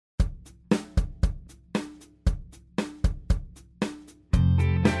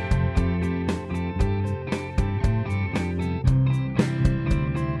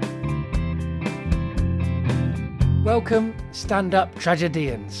Welcome, stand-up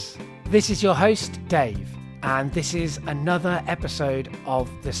tragedians. This is your host, Dave, and this is another episode of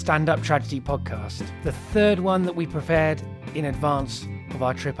the Stand-Up Tragedy podcast, the third one that we prepared in advance of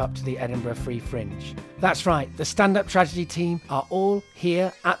our trip up to the Edinburgh Free Fringe. That's right, the Stand-Up Tragedy team are all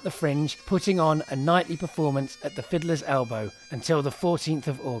here at the Fringe, putting on a nightly performance at the Fiddler's Elbow until the 14th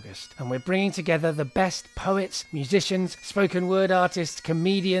of August. And we're bringing together the best poets, musicians, spoken word artists,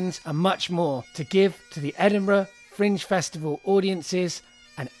 comedians, and much more to give to the Edinburgh Fringe Festival audiences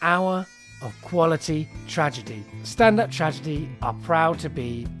an hour of quality tragedy. Stand-Up Tragedy are proud to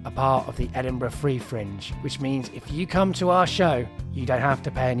be a part of the Edinburgh Free Fringe, which means if you come to our show, you don't have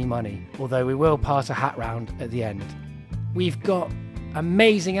to pay any money, although we will pass a hat round at the end. We've got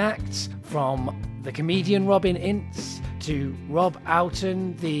amazing acts from the comedian Robin Ince to Rob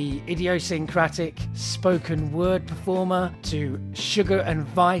Alton, the idiosyncratic spoken word performer, to Sugar and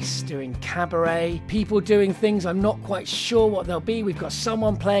Vice doing cabaret, people doing things I'm not quite sure what they'll be. We've got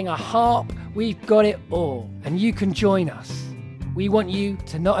someone playing a harp. We've got it all, and you can join us. We want you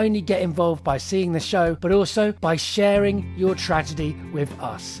to not only get involved by seeing the show, but also by sharing your tragedy with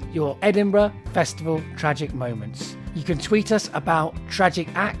us, your Edinburgh Festival tragic moments. You can tweet us about tragic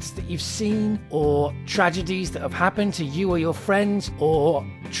acts that you've seen, or tragedies that have happened to you or your friends, or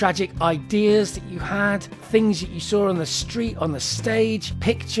tragic ideas that you had, things that you saw on the street, on the stage,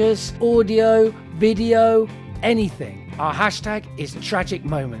 pictures, audio, video, anything. Our hashtag is tragic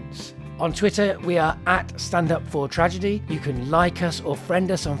moments. On Twitter, we are at StandUp4Tragedy. You can like us or friend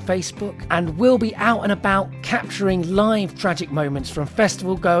us on Facebook, and we'll be out and about capturing live tragic moments from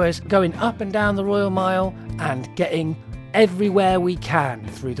festival goers, going up and down the Royal Mile and getting everywhere we can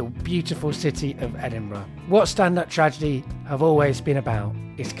through the beautiful city of Edinburgh. What Stand-Up Tragedy have always been about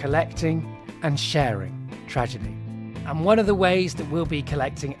is collecting and sharing tragedy. And one of the ways that we'll be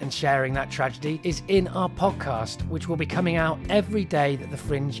collecting and sharing that tragedy is in our podcast, which will be coming out every day that the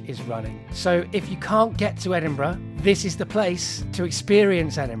Fringe is running. So if you can't get to Edinburgh, this is the place to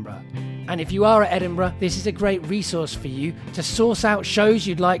experience Edinburgh. And if you are at Edinburgh, this is a great resource for you to source out shows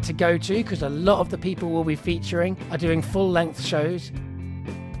you'd like to go to, because a lot of the people we'll be featuring are doing full-length shows.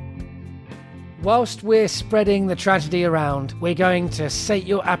 Whilst we're spreading the tragedy around, we're going to sate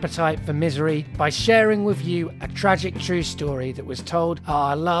your appetite for misery by sharing with you a tragic true story that was told at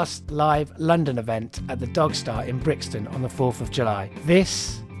our last live London event at the Dog Star in Brixton on the 4th of July.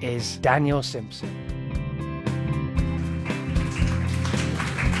 This is Daniel Simpson.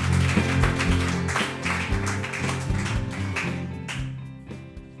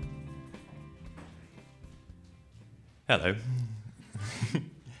 Hello.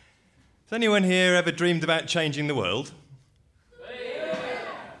 Has anyone here ever dreamed about changing the world? Yeah.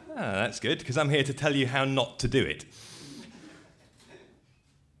 Ah, that's good, because I'm here to tell you how not to do it.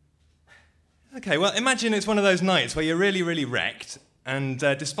 Okay, well, imagine it's one of those nights where you're really, really wrecked, and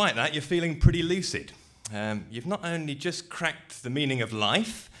despite that, you're feeling pretty lucid. You've not only just cracked the meaning of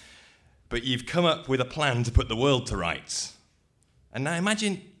life, but you've come up with a plan to put the world to rights. And now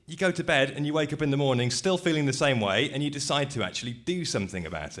imagine you go to bed and you wake up in the morning still feeling the same way, and you decide to actually do something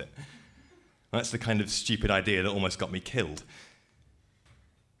about it. That's the kind of stupid idea that almost got me killed.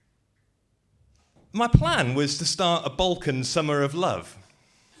 My plan was to start a Balkan Summer of Love.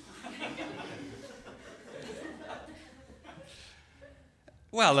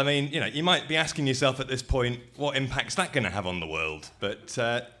 Well, I mean, you might be asking yourself at this point, what impact's that going to have on the world? But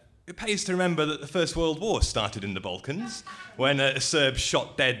it pays to remember that the First World War started in the Balkans, when a Serb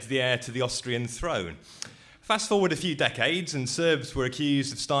shot dead the heir to the Austrian throne. Fast forward a few decades, and Serbs were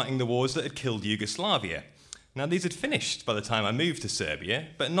accused of starting the wars that had killed Yugoslavia. Now, these had finished by the time I moved to Serbia,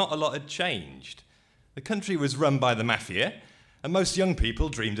 but not a lot had changed. The country was run by the mafia, and most young people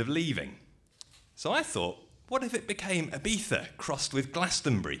dreamed of leaving. So I thought, what if it became Ibiza crossed with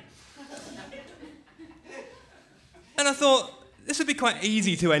Glastonbury? And I thought, this would be quite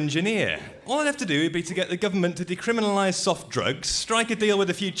easy to engineer. All I'd have to do would be to get the government to decriminalise soft drugs, strike a deal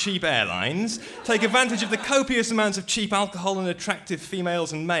with a few cheap airlines, take advantage of the copious amounts of cheap alcohol and attractive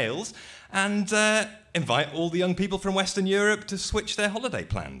females and males, and invite all the young people from Western Europe to switch their holiday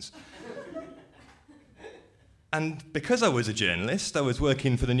plans. And because I was a journalist, I was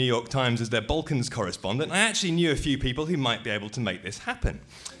working for the New York Times as their Balkans correspondent, I actually knew a few people who might be able to make this happen.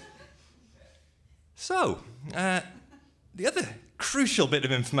 So, the other crucial bit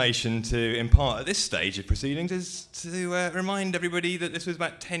of information to impart at this stage of proceedings is to remind everybody that this was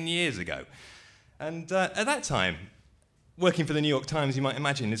about 10 years ago. And at that time, working for the New York Times, you might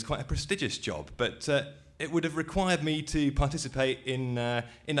imagine, is quite a prestigious job, but it would have required me to participate in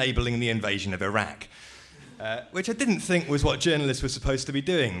enabling the invasion of Iraq. which I didn't think was what journalists were supposed to be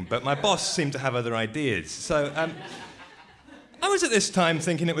doing, but my boss seemed to have other ideas. So I was at this time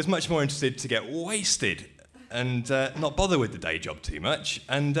thinking it was much more interested to get wasted and not bother with the day job too much,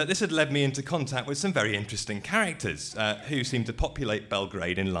 and this had led me into contact with some very interesting characters who seemed to populate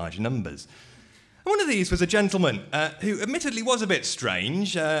Belgrade in large numbers. One of these was a gentleman who admittedly was a bit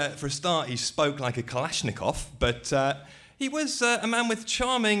strange. For a start, he spoke like a Kalashnikov, but he was a man with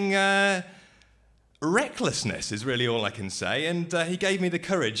charming recklessness, is really all I can say, and he gave me the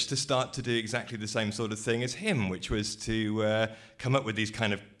courage to start to do exactly the same sort of thing as him, which was to come up with these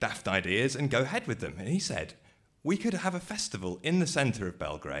kind of daft ideas and go ahead with them. And he said, we could have a festival in the centre of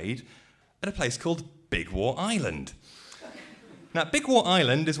Belgrade at a place called Big War Island. Now, Big War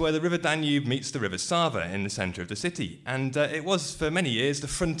Island is where the River Danube meets the River Sava in the centre of the city, and it was for many years the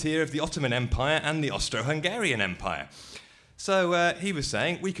frontier of the Ottoman Empire and the Austro-Hungarian Empire. So he was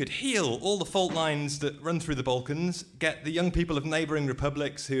saying we could heal all the fault lines that run through the Balkans, get the young people of neighbouring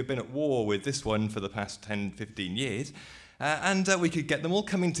republics who have been at war with this one for the past 10, 15 years, and we could get them all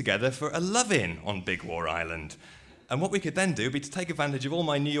coming together for a love-in on Big War Island. And what we could then do would be to take advantage of all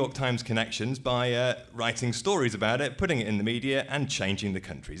my New York Times connections by writing stories about it, putting it in the media, and changing the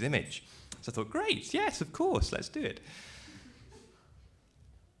country's image. So I thought, great, yes, of course, let's do it.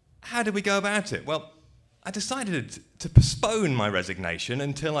 How did we go about it? Well, I decided to postpone my resignation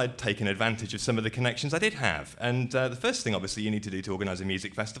until I'd taken advantage of some of the connections I did have. And the first thing, obviously, you need to do to organise a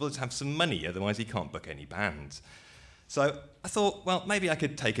music festival is have some money, otherwise you can't book any bands. So I thought, well, maybe I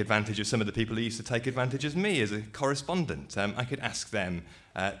could take advantage of some of the people who used to take advantage of me as a correspondent. I could ask them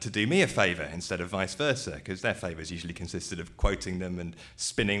to do me a favour instead of vice versa, because their favours usually consisted of quoting them and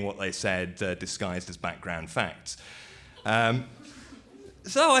spinning what they said disguised as background facts.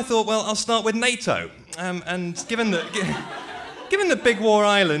 So I thought, well, I'll start with NATO. And given that Big War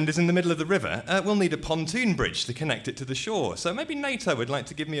Island is in the middle of the river, we'll need a pontoon bridge to connect it to the shore. So maybe NATO would like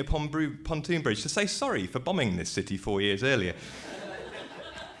to give me a pontoon bridge to say sorry for bombing this city 4 years earlier.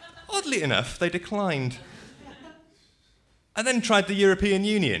 Oddly enough, they declined. I then tried the European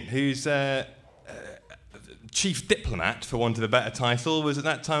Union, whose chief diplomat, for want of a better title, was at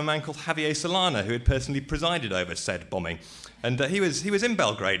that time a man called Javier Solana, who had personally presided over said bombing. And he was in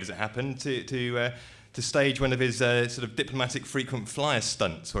Belgrade, as it happened, to stage one of his sort of diplomatic frequent flyer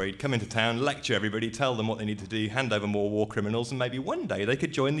stunts, where he'd come into town, lecture everybody, tell them what they need to do, hand over more war criminals, and maybe one day they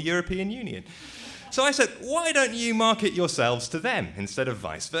could join the European Union. So I said, why don't you market yourselves to them instead of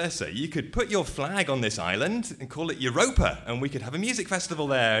vice versa? You could put your flag on this island and call it Europa, and we could have a music festival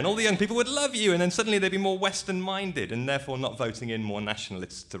there, and all the young people would love you, and then suddenly they'd be more Western-minded, and therefore not voting in more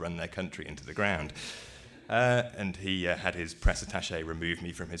nationalists to run their country into the ground. And he had his press attaché remove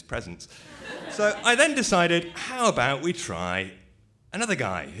me from his presence. So I then decided, how about we try another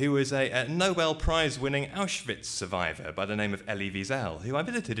guy who was a Nobel Prize-winning Auschwitz survivor by the name of Elie Wiesel, who I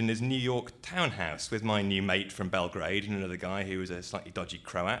visited in his New York townhouse with my new mate from Belgrade and another guy who was a slightly dodgy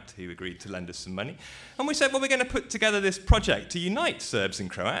Croat who agreed to lend us some money. And we said, well, we're going to put together this project to unite Serbs and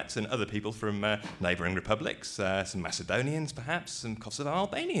Croats and other people from neighbouring republics, some Macedonians perhaps, some Kosovo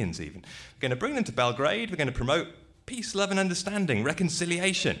Albanians even. We're going to bring them to Belgrade, we're going to promote peace, love and understanding,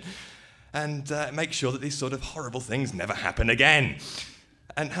 reconciliation, and make sure that these sort of horrible things never happen again.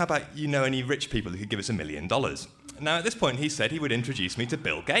 And how about you know any rich people who could give us $1 million? Now, at this point, he said he would introduce me to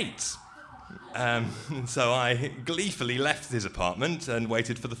Bill Gates. So I gleefully left his apartment and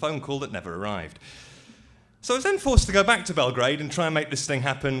waited for the phone call that never arrived. So I was then forced to go back to Belgrade and try and make this thing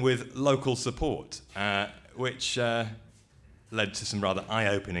happen with local support, which led to some rather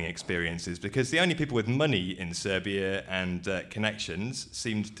eye-opening experiences, because the only people with money in Serbia and connections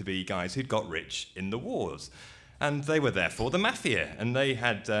seemed to be guys who'd got rich in the wars. And they were therefore the mafia, and they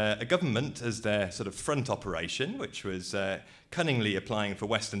had a government as their sort of front operation, which was cunningly applying for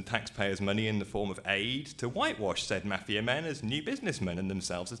Western taxpayers' money in the form of aid to whitewash said mafia men as new businessmen and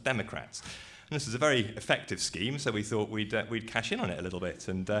themselves as Democrats. And this is a very effective scheme, so we thought we'd cash in on it a little bit.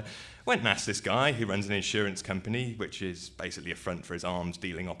 And went and asked this guy who runs an insurance company, which is basically a front for his arms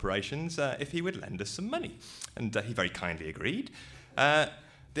dealing operations, if he would lend us some money. And he very kindly agreed.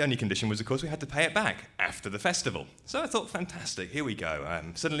 The only condition was, of course, we had to pay it back after the festival. So I thought, fantastic, here we go.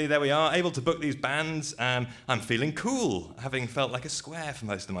 Suddenly there we are, able to book these bands. I'm feeling cool, having felt like a square for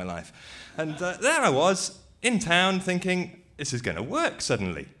most of my life. And there I was, in town, thinking, this is going to work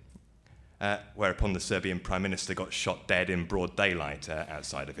suddenly. Whereupon the Serbian Prime Minister got shot dead in broad daylight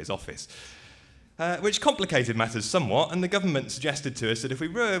outside of his office. Which complicated matters somewhat, and the government suggested to us that if we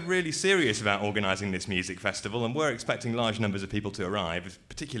were really serious about organising this music festival and were expecting large numbers of people to arrive,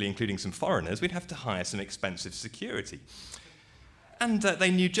 particularly including some foreigners, we'd have to hire some expensive security. And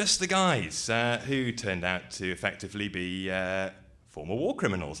they knew just the guys who turned out to effectively be former war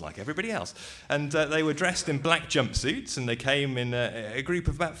criminals like everybody else. And they were dressed in black jumpsuits, and they came in a group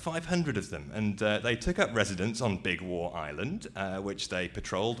of about 500 of them. And they took up residence on Big War Island, which they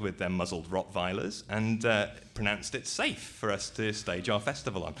patrolled with their muzzled Rottweilers, and pronounced it safe for us to stage our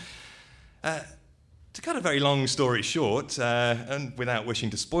festival on. To cut a very long story short, and without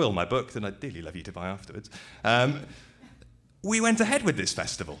wishing to spoil my book that I'd dearly love you to buy afterwards, we went ahead with this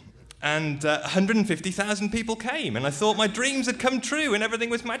festival. And 150,000 people came, and I thought my dreams had come true and everything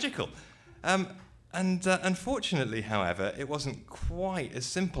was magical. Unfortunately, however, it wasn't quite as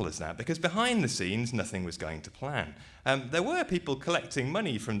simple as that, because behind the scenes, nothing was going to plan. There were people collecting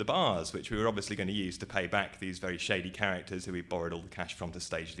money from the bars, which we were obviously going to use to pay back these very shady characters who we borrowed all the cash from to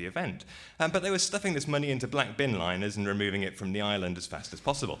stage the event. But they were stuffing this money into black bin liners and removing it from the island as fast as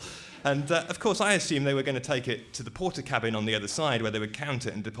possible. And of course, I assumed they were going to take it to the porter cabin on the other side, where they would count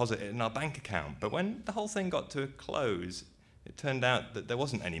it and deposit it in our bank account. But when the whole thing got to a close, it turned out that there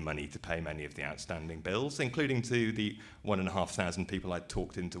wasn't any money to pay many of the outstanding bills, including to the 1,500 people I'd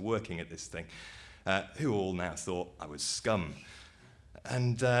talked into working at this thing, who all now thought I was scum.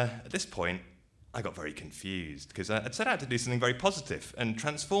 And at this point, I got very confused, because I'd set out to do something very positive and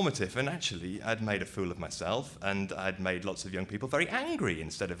transformative, and actually I'd made a fool of myself, and I'd made lots of young people very angry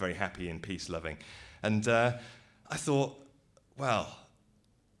instead of very happy and peace-loving. And I thought, well,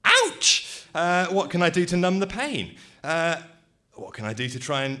 ouch! What can I do to numb the pain? What can I do to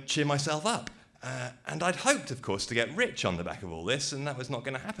try and cheer myself up? And I'd hoped, of course, to get rich on the back of all this, and that was not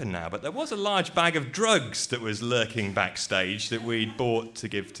going to happen now. But there was a large bag of drugs that was lurking backstage that we'd bought to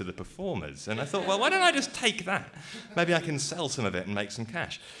give to the performers. And I thought, well, why don't I just take that? Maybe I can sell some of it and make some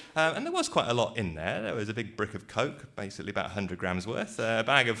cash. And there was quite a lot in there. There was a big brick of coke, basically about 100 grams worth, a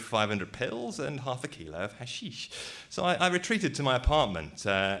bag of 500 pills, and half a kilo of hashish. So I retreated to my apartment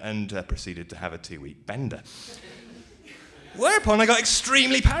and proceeded to have a 2-week bender. Whereupon I got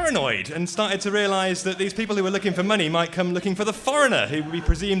extremely paranoid and started to realise that these people who were looking for money might come looking for the foreigner who would be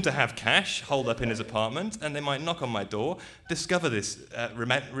presumed to have cash holed up in his apartment, and they might knock on my door, discover this,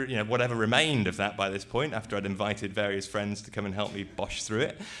 whatever remained of that by this point after I'd invited various friends to come and help me bosh through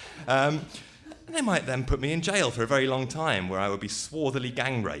it. And they might then put me in jail for a very long time, where I would be swarthily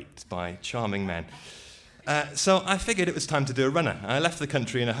gang raped by charming men. So I figured it was time to do a runner. I left the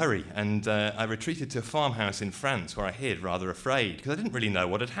country in a hurry, and I retreated to a farmhouse in France where I hid, rather afraid, because I didn't really know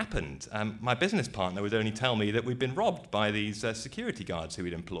what had happened. My business partner would only tell me that we'd been robbed by these security guards who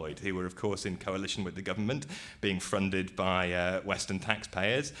we'd employed, who were, of course, in coalition with the government, being funded by Western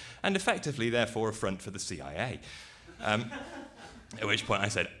taxpayers, and effectively, therefore, a front for the CIA. At which point I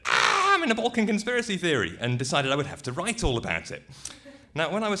said, I'm in a Balkan conspiracy theory, and decided I would have to write all about it. Now,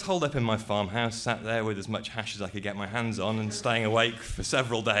 when I was holed up in my farmhouse, sat there with as much hash as I could get my hands on and staying awake for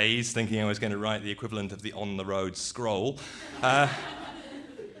several days, thinking I was going to write the equivalent of the on-the-road scroll,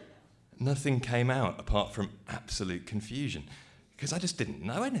 nothing came out apart from absolute confusion, because I just didn't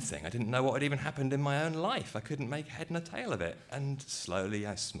know anything. I didn't know what had even happened in my own life. I couldn't make head nor tail of it, and slowly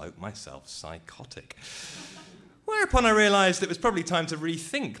I smoked myself psychotic. Whereupon I realised it was probably time to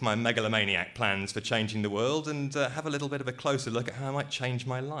rethink my megalomaniac plans for changing the world and have a little bit of a closer look at how I might change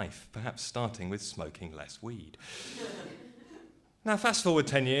my life, perhaps starting with smoking less weed. Now, fast forward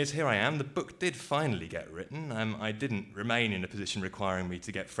 10 years, here I am. The book did finally get written. I didn't remain in a position requiring me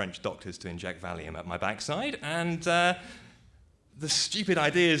to get French doctors to inject Valium up my backside, and the stupid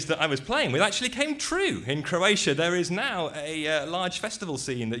ideas that I was playing with actually came true. In Croatia, there is now a large festival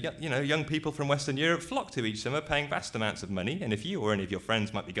scene that young people from Western Europe flock to each summer, paying vast amounts of money. And if you or any of your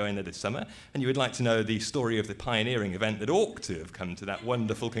friends might be going there this summer, and you would like to know the story of the pioneering event that ought to have come to that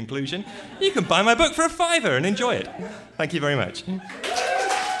wonderful conclusion, you can buy my book for £5 and enjoy it. Thank you very much.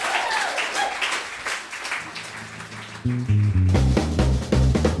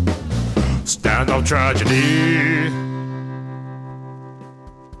 Stand-up tragedy.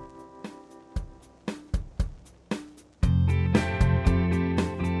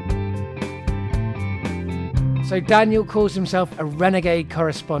 So Daniel calls himself a renegade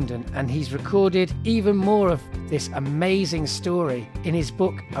correspondent, and he's recorded even more of this amazing story in his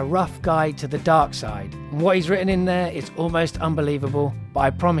book, A Rough Guide to the Dark Side. And what he's written in there is almost unbelievable, but I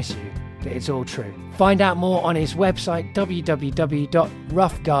promise you that it's all true. Find out more on his website,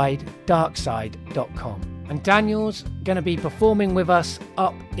 www.roughguidedarkside.com. And Daniel's going to be performing with us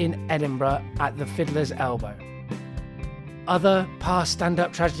up in Edinburgh at the Fiddler's Elbow. Other past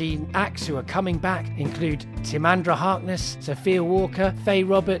stand-up tragedy acts who are coming back include Timandra Harkness, Sophia Walker, Faye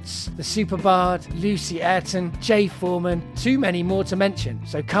Roberts, The Superbard, Lucy Ayrton, Jay Foreman, too many more to mention,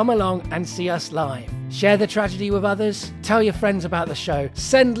 so come along and see us live. Share the tragedy with others, tell your friends about the show,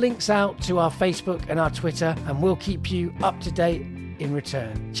 send links out to our Facebook and our Twitter, and we'll keep you up to date in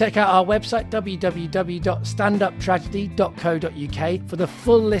return. Check out our website www.standuptragedy.co.uk for the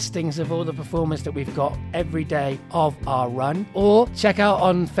full listings of all the performers that we've got every day of our run, or check out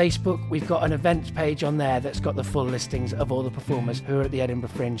on Facebook, we've got an events page on there that's got the full listings of all the performers who are at the Edinburgh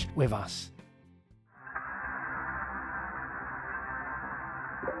Fringe with us.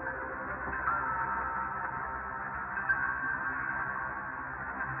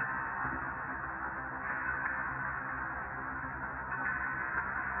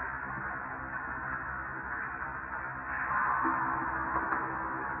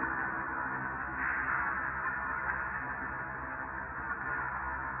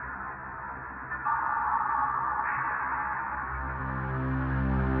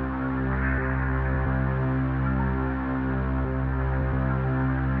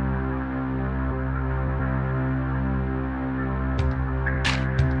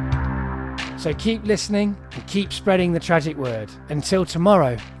 So keep listening and keep spreading the tragic word. Until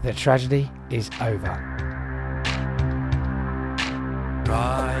tomorrow, the tragedy is over.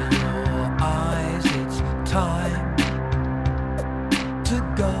 Dry your eyes, it's time to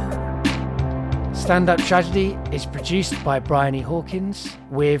go. Stand Up Tragedy is produced by Brian E. Hawkins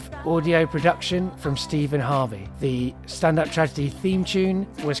with audio production from Stephen Harvey. The Stand Up Tragedy theme tune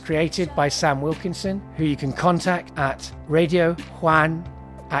was created by Sam Wilkinson, who you can contact at radiojuan@yahoo.co.uk.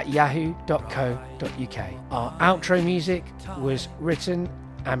 Our outro music was written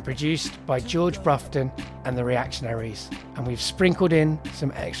and produced by George Brufton and the Reactionaries, and we've sprinkled in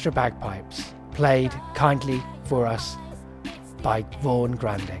some extra bagpipes, played kindly for us by Vaughan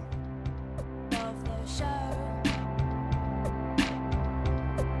Granding.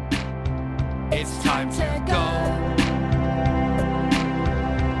 It's time to go.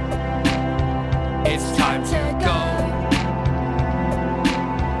 It's time to go.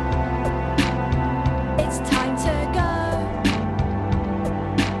 It's time to go.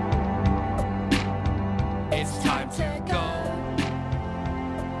 It's time to go.